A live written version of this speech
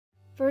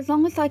For as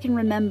long as I can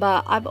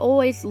remember, I've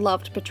always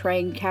loved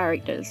portraying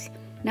characters.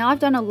 Now I've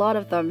done a lot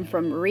of them,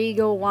 from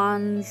regal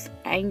ones,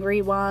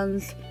 angry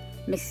ones,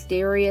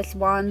 mysterious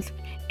ones,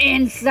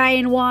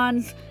 insane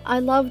ones. I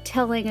love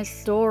telling a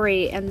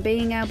story and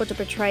being able to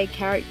portray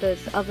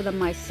characters other than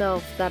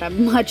myself that are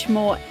much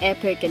more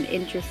epic and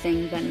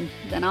interesting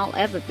than I'll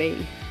ever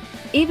be.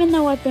 Even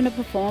though I've been a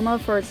performer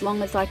for as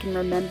long as I can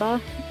remember,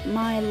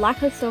 my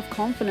lack of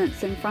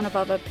self-confidence in front of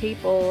other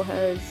people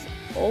has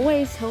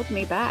always held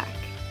me back.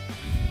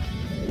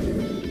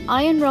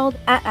 I enrolled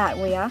at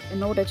Atwea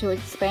in order to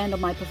expand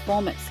on my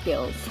performance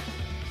skills.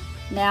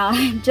 Now,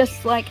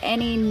 just like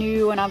any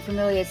new and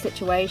unfamiliar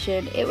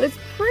situation, it was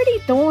pretty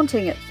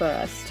daunting at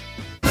first.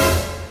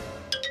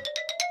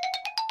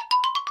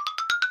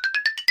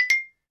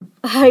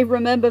 I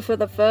remember for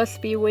the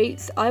first few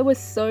weeks, I was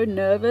so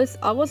nervous,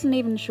 I wasn't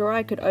even sure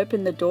I could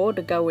open the door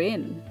to go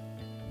in.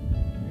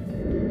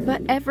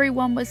 But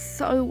everyone was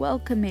so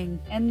welcoming,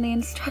 and the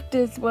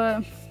instructors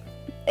were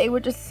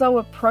just so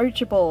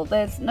approachable.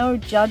 There's no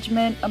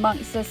judgment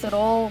amongst us at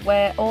all.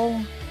 We're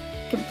all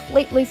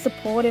completely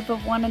supportive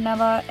of one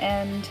another,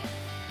 and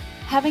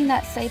having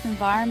that safe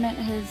environment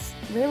has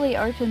really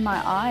opened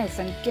my eyes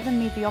and given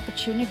me the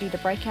opportunity to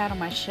break out of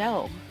my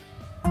shell.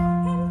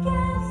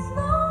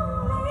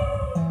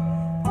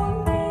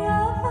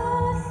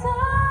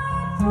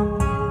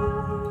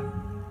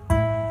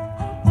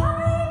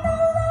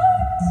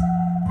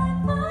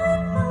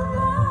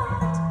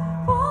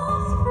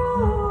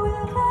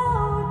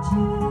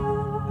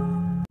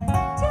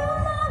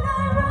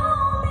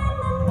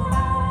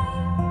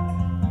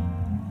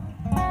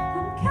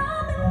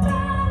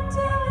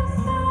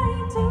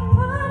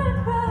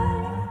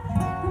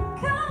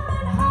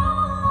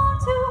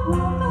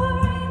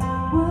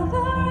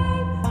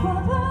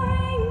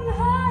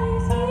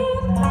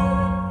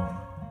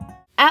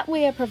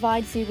 Atwea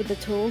provides you with the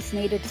tools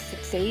needed to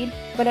succeed,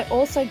 but it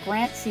also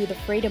grants you the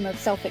freedom of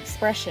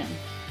self-expression.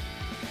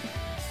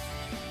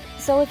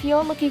 So if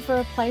you're looking for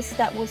a place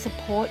that will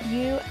support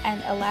you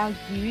and allow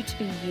you to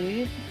be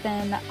you,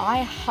 then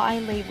I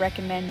highly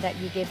recommend that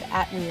you give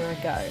Atwea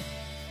a go.